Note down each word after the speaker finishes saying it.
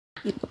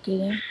You look at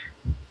him.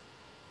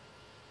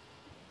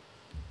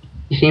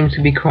 He seems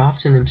to be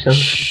crafting himself.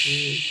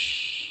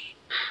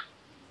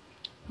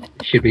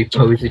 Should we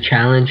pose a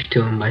challenge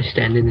to him by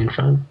standing in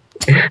front?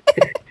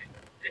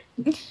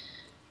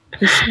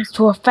 He seems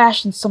to have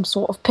fashioned some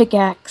sort of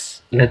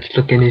pickaxe. Let's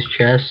look in his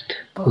chest.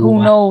 But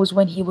who knows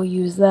when he will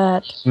use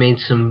that. He's made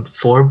some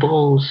 4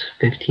 bowls,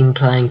 15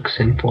 planks,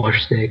 and 4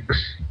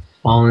 sticks.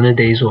 All in a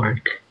day's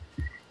work.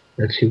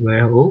 Let's see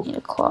where. Oh, Need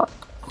a clock.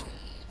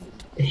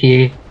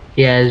 He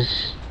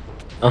has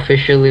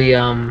officially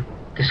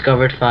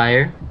discovered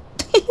fire.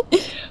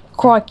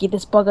 Crikey,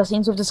 this bugger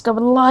seems to have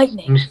discovered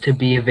lightning. Seems to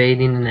be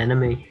evading an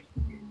enemy.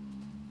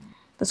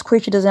 This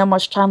creature doesn't have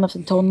much time left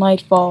until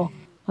nightfall.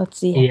 Let's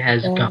see. He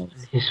has gotten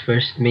his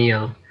first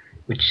meal,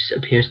 which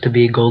appears to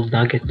be a gold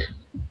nugget.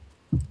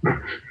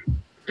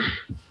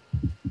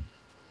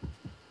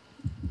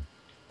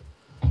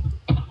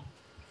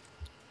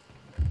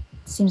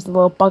 Seems the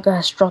little bugger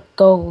has struck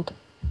gold.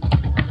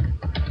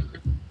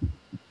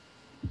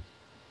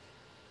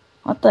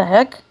 What the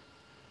heck?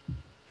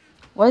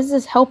 What is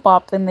this help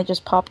op thing that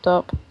just popped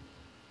up?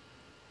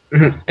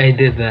 I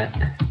did that.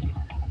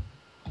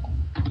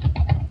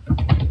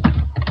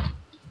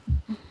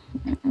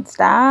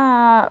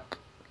 Stop.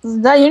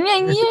 Stop. You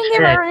didn't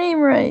get my name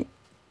right.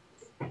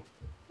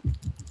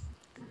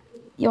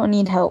 You don't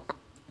need help.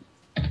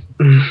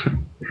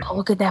 Oh,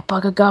 look at that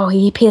bugger go.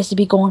 He appears to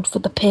be going for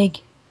the pig.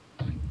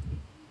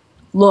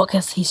 Look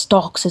as he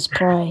stalks his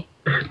prey.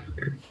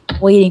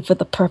 Waiting for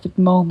the perfect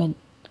moment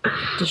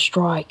to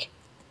strike.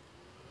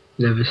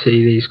 Never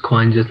see these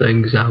kinds of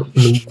things out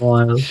in the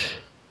wild.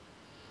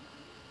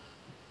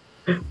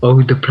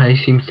 Oh, the prey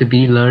seems to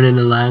be learning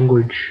a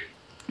language.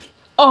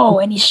 Oh,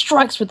 and he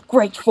strikes with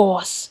great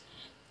force.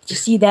 Did you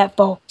see that,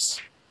 folks?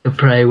 The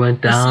prey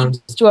went down. He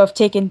seems to have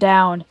taken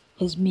down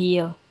his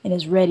meal and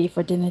is ready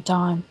for dinner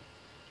time.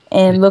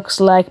 And it looks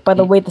like, by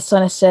the way the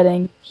sun is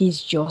setting,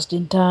 he's just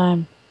in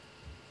time.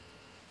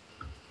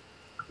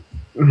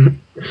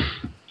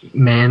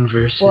 Man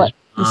versus mob.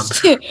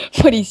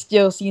 But he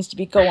still seems to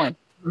be going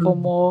for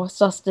more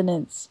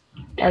sustenance,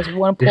 as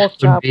one pork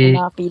chop will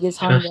not feed his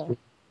hunger.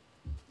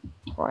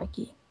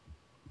 Crikey.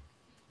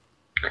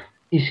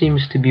 He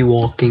seems to be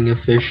walking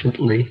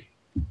efficiently.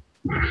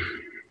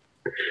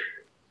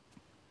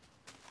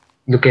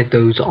 Look at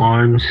those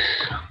arms.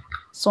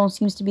 Sun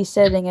seems to be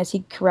setting as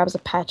he grabs a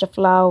patch of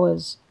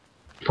flowers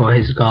For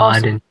his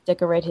god, and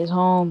decorate his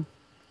home.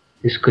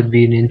 This could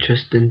be an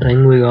interesting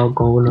thing we got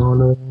going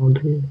on around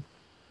here.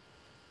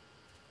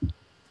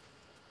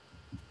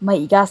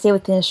 Mate, you gotta say it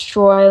with an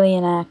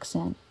Australian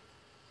accent.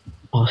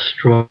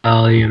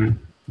 Australian.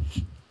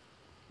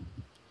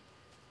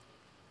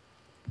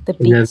 The I've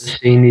never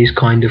seen these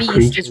kind of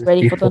creatures is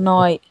ready before. for the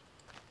night.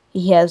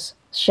 He has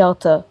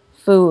shelter,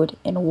 food,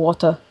 and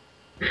water.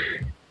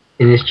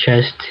 In his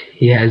chest,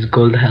 he has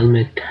gold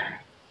helmet,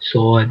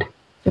 sword.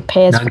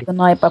 Prepares for the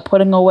night by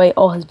putting away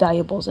all his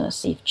valuables in a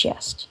safe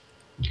chest.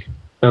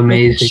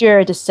 Amazing. Making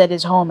sure to set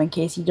his home in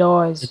case he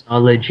dies. The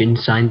knowledge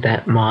inside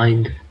that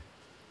mind.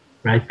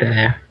 Right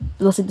there.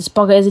 It looks like this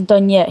bugger isn't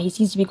done yet. He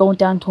seems to be going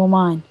down to a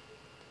mine.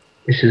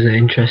 This is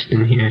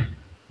interesting here.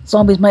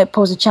 Zombies might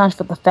pose a challenge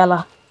for the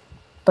fella.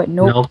 But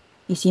nope.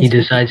 He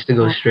decides to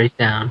go straight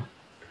down.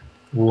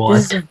 What?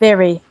 This is a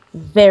very,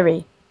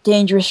 very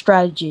dangerous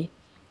strategy.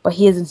 But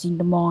he hasn't seen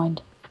the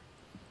mind.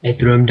 I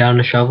threw him down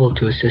a shovel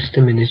to assist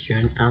him in his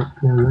journey.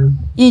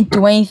 He didn't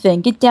do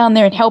anything. Get down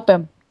there and help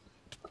him.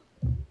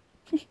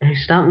 Hey,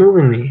 stop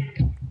moving me.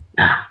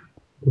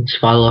 Let's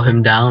follow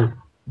him down.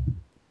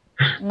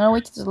 No,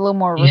 it's a little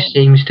more room. He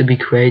seems to be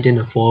creating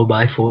a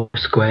 4x4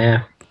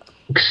 square.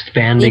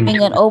 Expanding.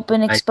 Leaving an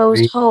open,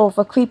 exposed hole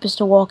for creepers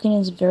to walk in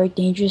is a very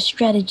dangerous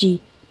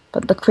strategy.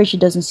 But the creature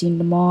doesn't seem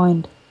to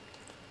mind.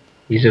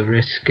 He's a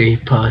risky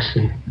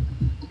person.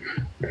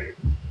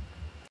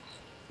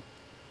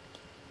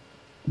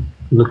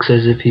 Looks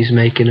as if he's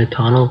making a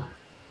tunnel.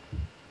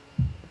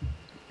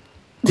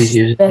 He's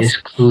using his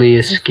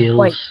clear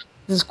skills.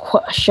 This is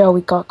quite a show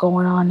we got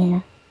going on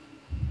here.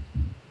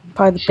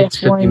 Probably the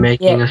best one yet.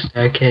 Making a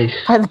staircase.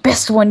 Probably the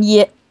best one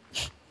yet.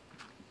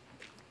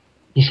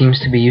 He seems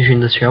to be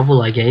using the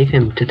shovel I gave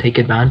him to take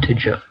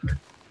advantage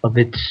of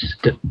its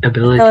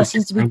ability. The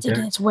seems to be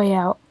digging its way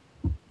out.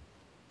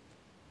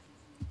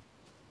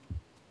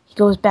 He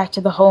goes back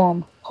to the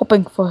home,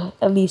 hoping for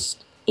at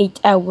least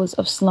 8 hours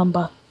of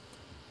slumber.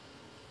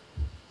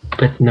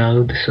 But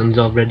no, the sun's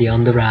already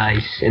on the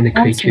rise, and the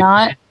creature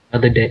not.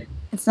 Another day.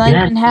 It's not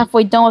even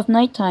halfway done with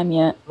nighttime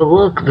yet. But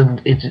look,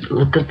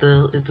 look at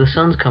the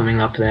sun's coming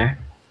up there.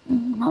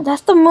 No,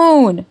 that's the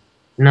moon.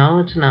 No,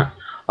 it's not.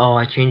 Oh,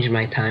 I changed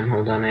my time.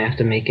 Hold on, I have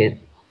to make it.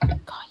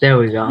 There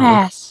we go.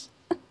 Yes.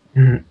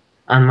 On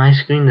my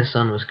screen, the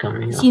sun was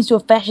coming up. Seems to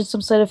have fashioned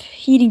some sort of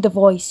heating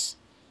device.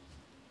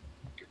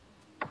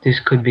 This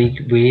could be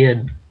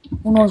weird.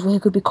 Who knows what he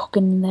could be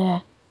cooking in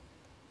there?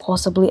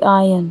 Possibly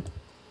iron.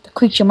 The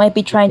creature might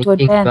be trying to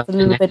advance a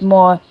little bit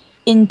more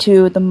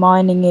into the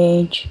mining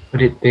age.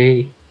 Could it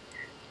be?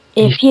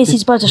 It appears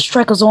he's about to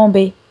strike a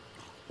zombie.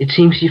 It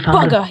seems he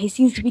found Bugger! He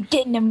seems to be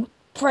getting him with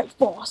great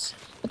force.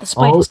 But the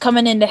spider's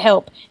coming in to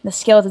help, and the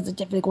skeletons are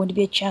definitely going to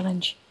be a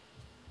challenge.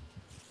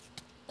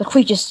 The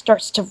creature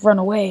starts to run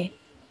away,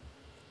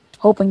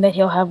 hoping that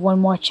he'll have one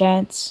more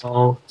chance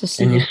to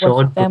see and his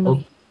wife and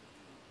family.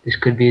 This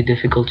could be a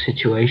difficult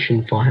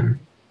situation for him.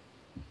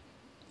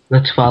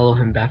 Let's follow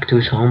him back to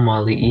his home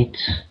while he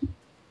eats.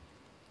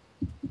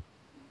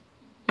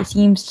 He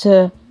seems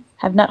to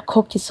have not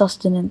cooked his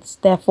sustenance,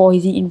 therefore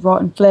he's eating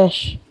rotten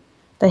flesh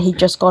that he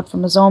just got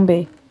from a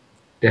zombie.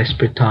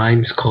 Desperate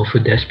times call for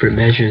desperate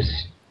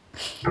measures.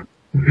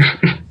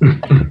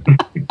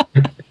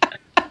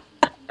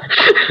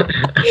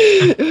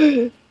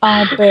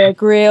 Bear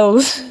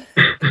Grylls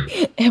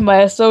and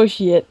my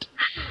associate.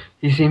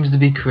 He seems to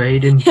be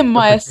creating. And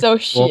my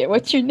associate,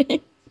 what's your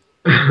name?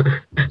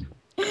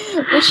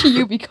 What should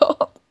you be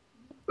called?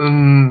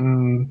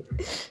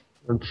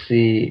 Let's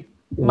see.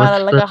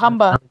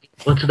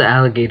 What's the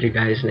alligator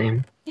guy's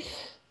name?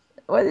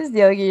 What is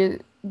the alligator?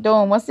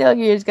 Dome, what's the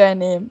alligator's guy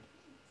name?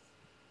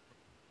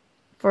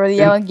 For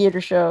the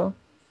alligator show.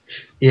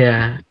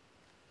 Yeah.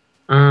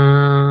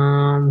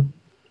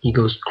 He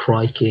goes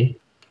crikey.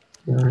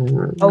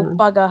 Oh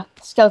bugger.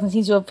 The skeleton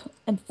seems to have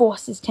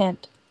enforced his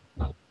tent.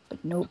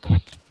 But nope.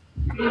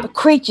 The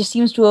creature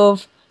seems to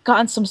have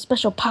gotten some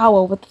special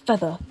power with the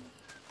feather.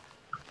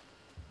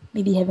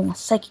 Maybe having a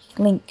psychic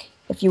link,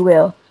 if you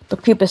will. The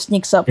creeper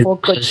sneaks up for a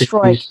good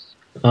strike.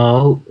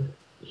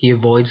 He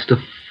avoids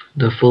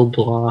the full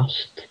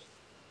blast.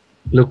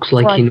 Looks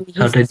like he knows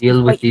how to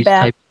deal with these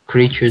type of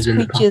creatures. This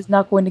creature is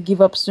not going to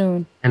give up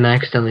soon. And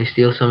accidentally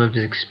steal some of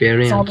his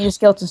experience. Zombie and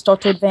skeletons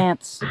start to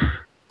advance.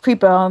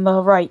 Creeper on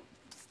the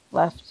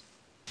left.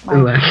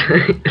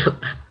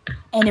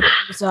 And it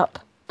moves up,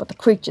 but the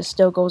creature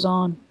still goes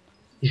on.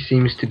 He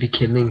seems to be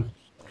killing.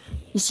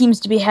 He seems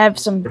to have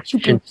some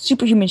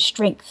superhuman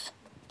strength.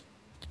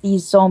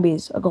 These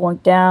zombies are going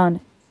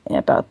down in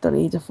about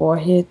 3 to 4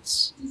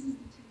 hits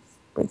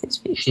with his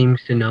feet. He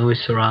seems to know his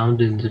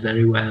surroundings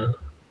very well.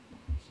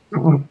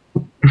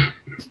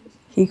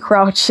 He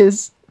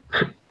crouches.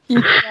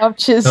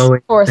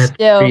 For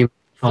stealth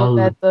so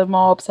that the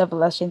mobs have a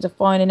less chance of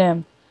finding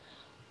him.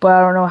 But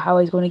I don't know how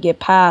he's going to get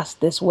past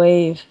this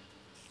wave.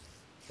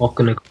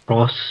 Walking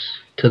across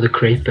to the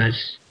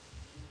creepers.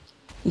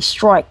 He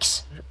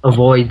strikes.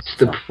 Avoids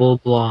the full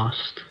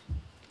blast.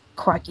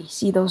 Crikey,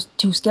 see those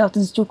 2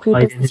 skeletons, 2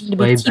 creepers seem to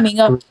be teaming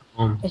up,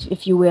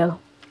 if you will.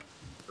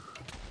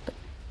 But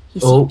he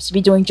seems to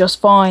be doing just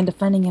fine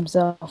defending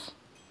himself.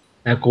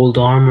 That gold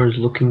armor is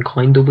looking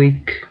kinda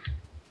weak.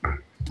 The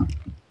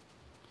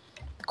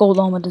gold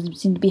armor doesn't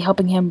seem to be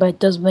helping him, but it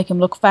does make him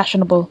look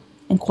fashionable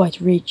and quite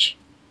rich.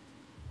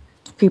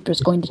 The creeper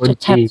is going to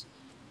attempt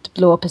to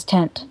blow up his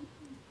tent.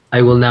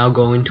 I will now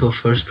go into a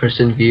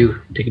first-person view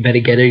to get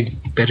a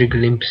better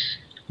glimpse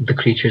of the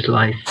creature's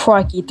life.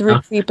 Crikey,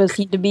 3 creepers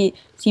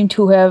seem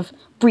to have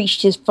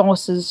breached his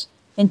forces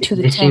into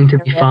the tent. They seem to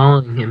be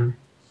following him.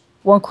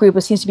 1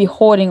 creeper seems to be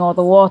hoarding all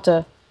the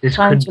water,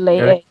 trying to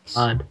lay eggs.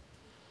 Odd.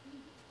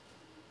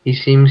 He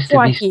seems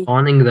to be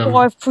spawning them.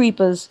 5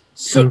 creepers.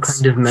 6, some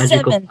kind of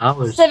magical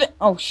powers. 7.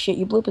 Oh shit!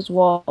 You blew up his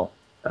wall.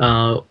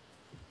 The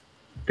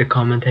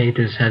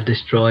commentators have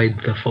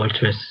destroyed the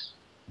fortress.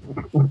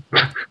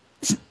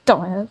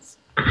 Dumbass.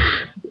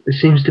 There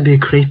seems to be a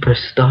creeper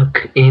stuck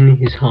in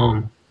his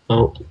home.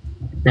 Oh,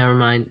 never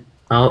mind.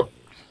 Oh,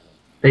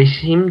 they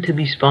seem to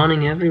be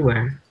spawning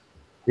everywhere.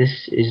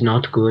 This is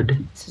not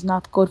good. This is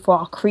not good for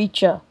our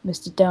creature,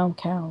 Mr.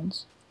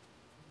 Downcowns.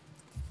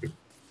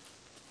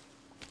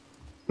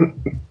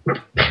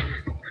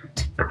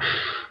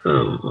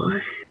 Oh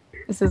boy.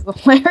 This is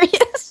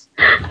hilarious.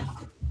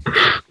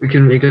 We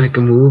can make like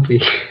a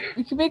movie.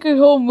 We can make a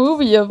whole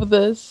movie of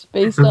this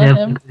based on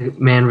him.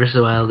 Man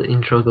vs. Wild, the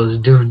intro goes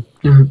dun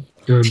dun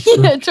dun.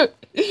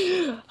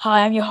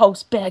 Hi, I'm your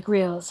host, Bear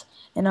Grylls,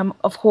 and I'm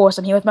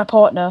here with my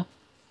partner,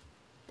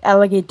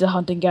 Alligator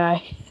Hunting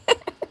Guy.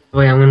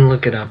 Wait, I'm gonna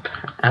look it up.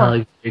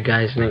 Alligator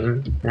guy's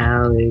name.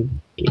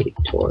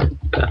 Alligator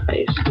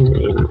guy's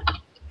name.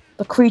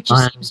 The creature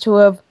seems to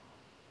have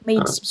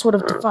made some sort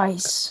of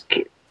device,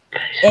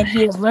 and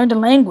he has learned a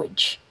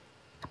language.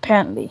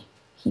 Apparently,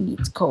 he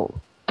needs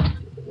coal.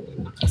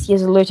 As he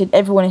has alerted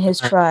everyone in his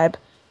tribe.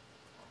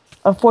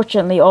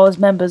 Unfortunately, all his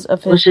members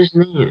of his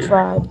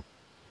tribe.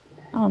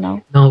 I don't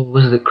know. No, it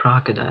was the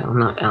crocodile,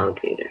 not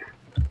alligator.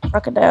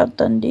 Crocodile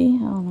Dundee? I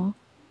don't know.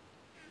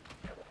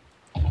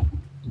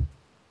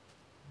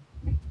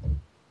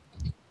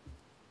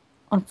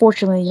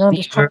 Unfortunately, none of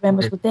his tribe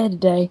members were there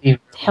today to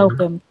help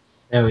him.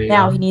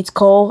 Now he needs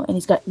coal, and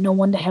he's got no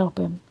one to help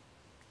him.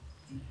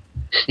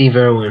 Steve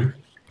Irwin.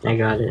 I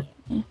got it.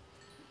 Yeah.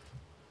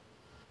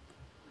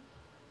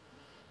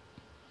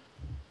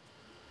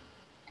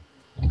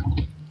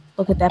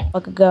 Look at that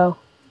bugger go.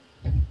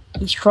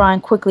 He's trying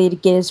quickly to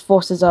get his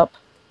forces up.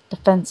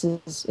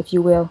 Defenses, if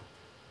you will.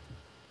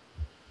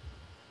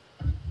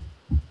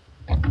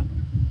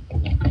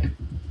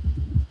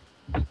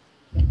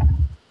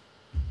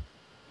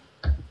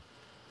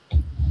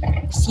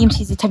 It seems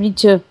he's attempting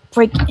to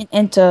break and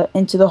enter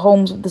into the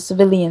homes of the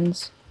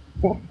civilians.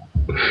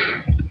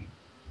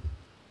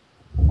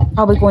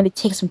 Probably going to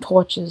take some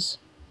torches.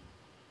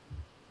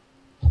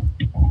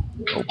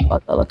 Oh,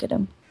 bugger, look at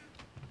him.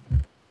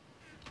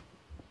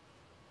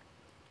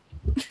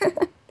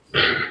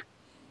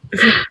 He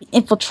seems to be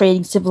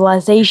infiltrating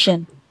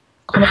civilization,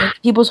 coming into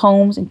people's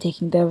homes and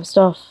taking their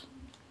stuff.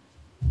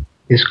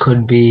 This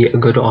could be a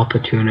good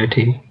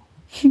opportunity.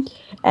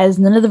 As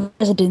none of the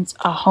residents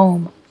are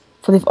home,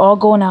 for they've all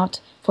gone out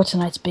for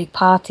tonight's big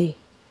party.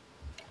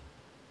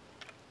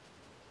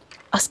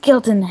 A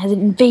skeleton has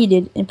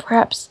invaded and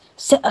perhaps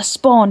set a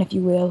spawn, if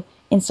you will,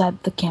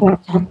 inside the camping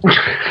tent.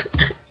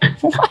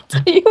 What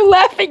are you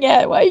laughing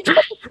at? Why are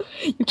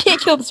you can't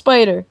kill the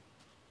spider.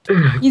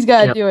 He's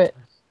gotta Yeah. do it.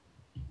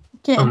 You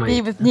can't Oh my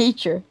invade with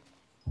nature.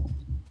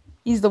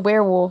 He's the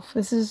werewolf.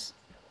 This is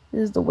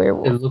the It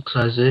werewolf. looks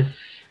as if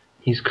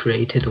he's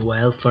created a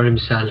well for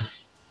himself.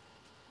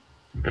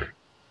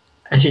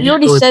 You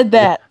already said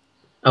that.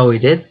 Oh, he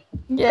did?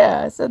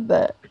 Yeah, I said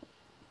that.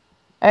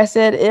 I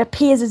said it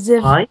appears as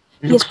if Why?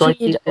 he has Looks like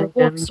he's created a been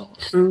warp getting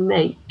source. some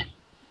mate.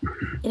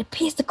 It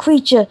appears the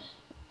creature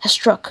has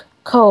struck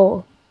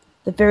coal,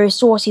 the very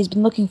source he's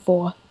been looking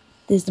for.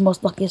 This is the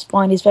most luckiest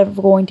find he's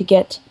ever going to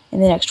get in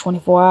the next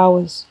 24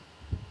 hours.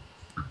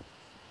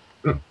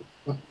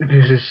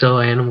 This is so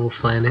Animal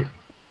Planet.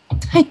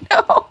 I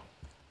know.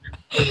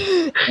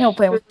 Animal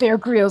Planet with Bear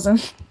Grylls and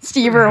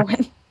Steve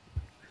Irwin.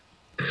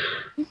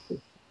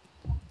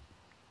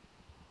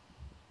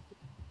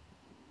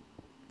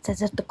 It's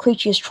as if the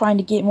creature is trying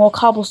to get more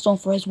cobblestone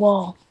for his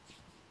wall.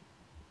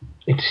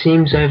 It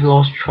seems I've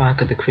lost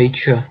track of the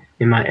creature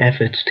in my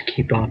efforts to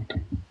keep up.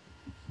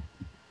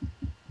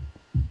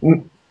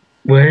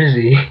 Where is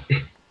he?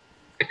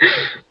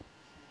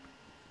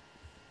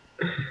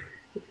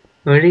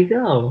 Where'd he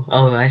go?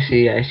 Oh, I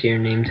see your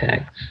name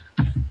tags.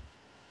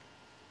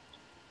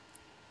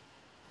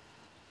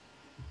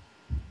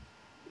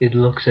 It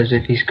looks as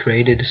if he's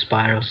created a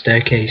spiral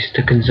staircase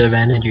to conserve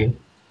energy.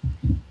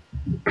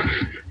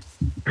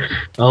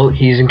 Oh,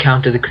 he's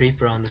encountered the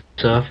creeper on the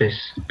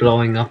surface,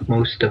 blowing up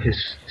most of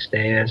his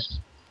stairs.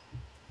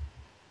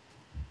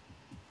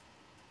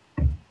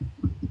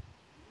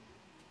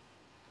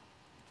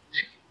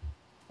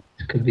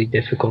 This could be a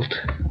difficult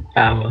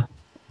hour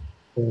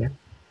for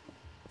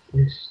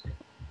this.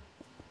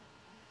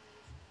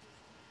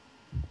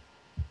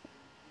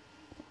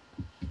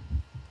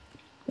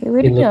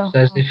 Where'd It he go?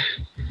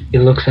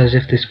 looks as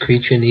if this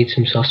creature needs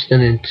some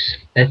sustenance.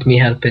 Let me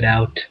help it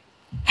out.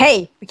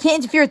 Hey, we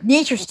can't interfere with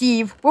nature,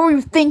 Steve. What were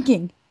you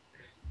thinking?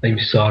 I'm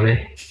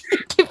sorry.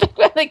 Give the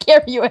man the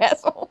carry, you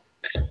asshole.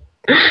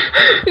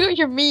 Do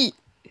your meat.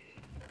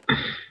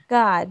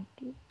 God,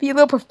 be a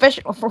little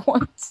professional for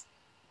once.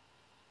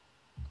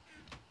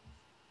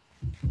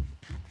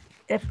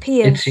 It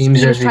appears seems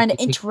Steve as is if trying to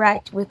he eats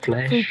interact with the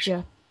flesh.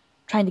 creature,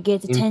 trying to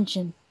get its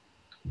attention.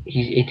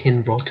 He's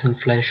eating rotten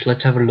flesh.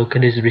 Let's have a look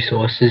at his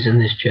resources in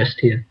this chest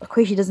here. The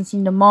creature doesn't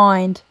seem to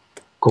mind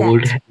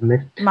Gold that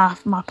helmet.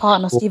 my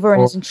partner Steve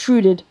Irwin has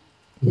intruded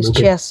his Look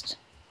at- chest.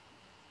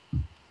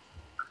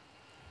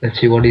 Let's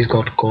see what he's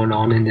got going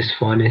on in this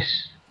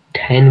furnace.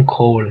 10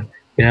 coal.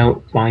 You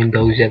don't find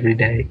those every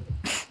day.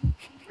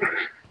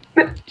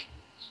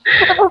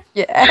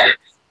 Yeah.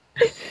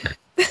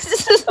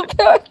 This is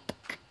about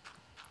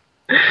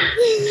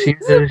It seems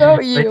This is that about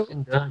it's you.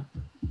 been done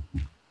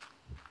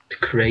to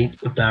create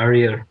a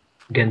barrier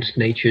against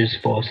nature's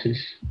forces.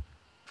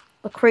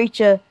 the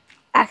creature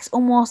acts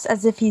almost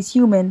as if he's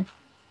human,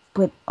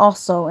 but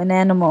also an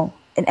animal,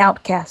 an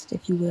outcast,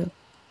 if you will.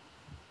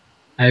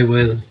 I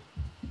will.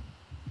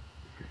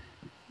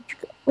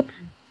 What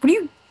are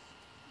you?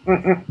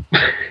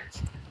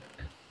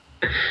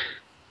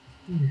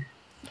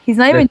 He's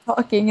not even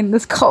talking in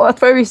this call.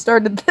 That's why we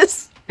started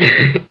this.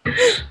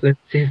 Let's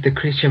see if the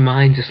creature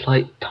minds a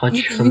slight touch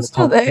Ethan, from you the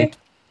still there? cockpit.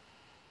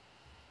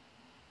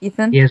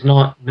 Ethan? He has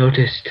not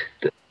noticed.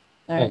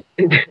 Alright.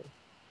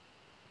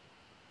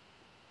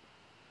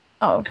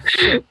 Oh,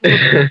 shit.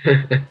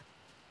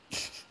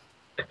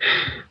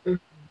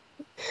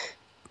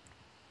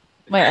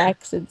 My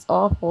accent's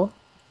awful.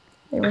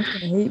 Everyone's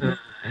gonna hate me.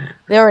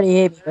 They already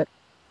hate me, but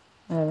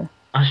whatever.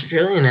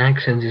 Australian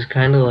accent is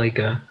kind of like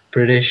a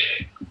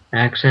British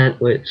accent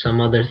with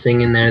some other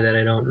thing in there that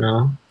I don't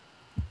know.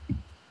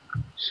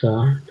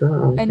 So,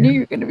 don't I knew you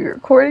were gonna be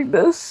recording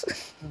this.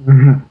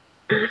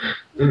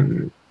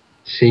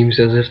 Seems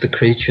as if the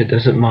creature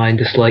doesn't mind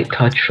a slight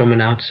touch from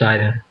an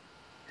outsider.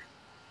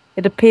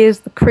 It appears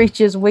the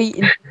creature's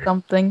waiting for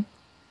something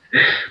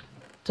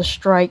to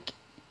strike,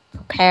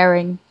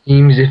 preparing,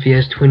 Seems if he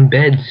has twin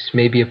beds,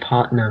 maybe a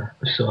partner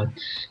of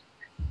sorts.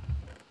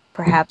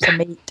 perhaps a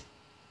mate.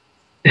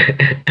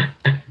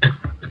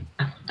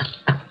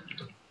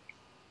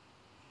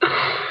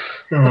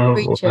 The Oh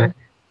creature boy.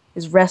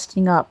 is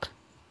resting up,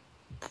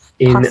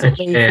 In a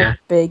possibly for chair. a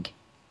big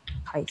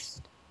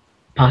heist.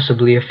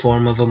 Possibly a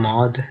form of a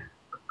mod.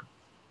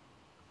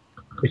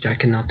 Which I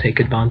cannot take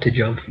advantage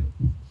of.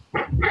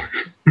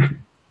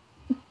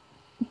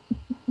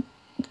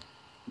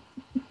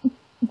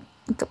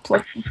 It's a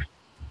plug.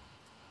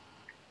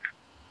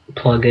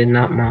 Plug in,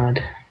 not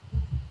mod.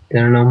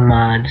 There are no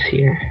mods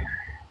here.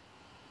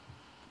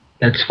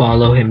 Let's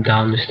follow him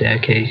down the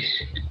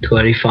staircase to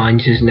where he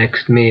finds his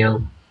next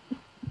meal.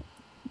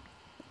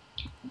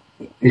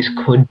 This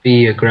could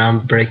be a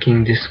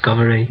groundbreaking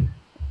discovery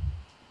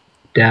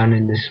down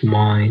in this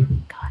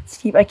mine. God,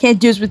 Steve, I can't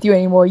do this with you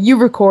anymore. You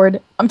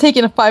record. I'm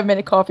taking a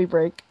 5-minute coffee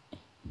break.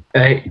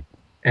 Hey.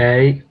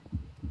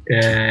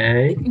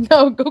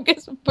 No, go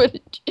get some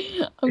footage.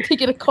 I'm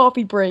taking a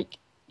coffee break.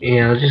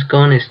 Yeah, I'll just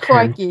go in his tent.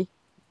 Crikey.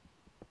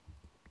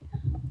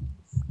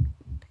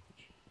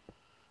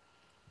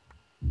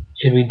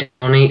 Should we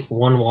donate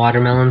one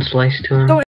watermelon slice to him?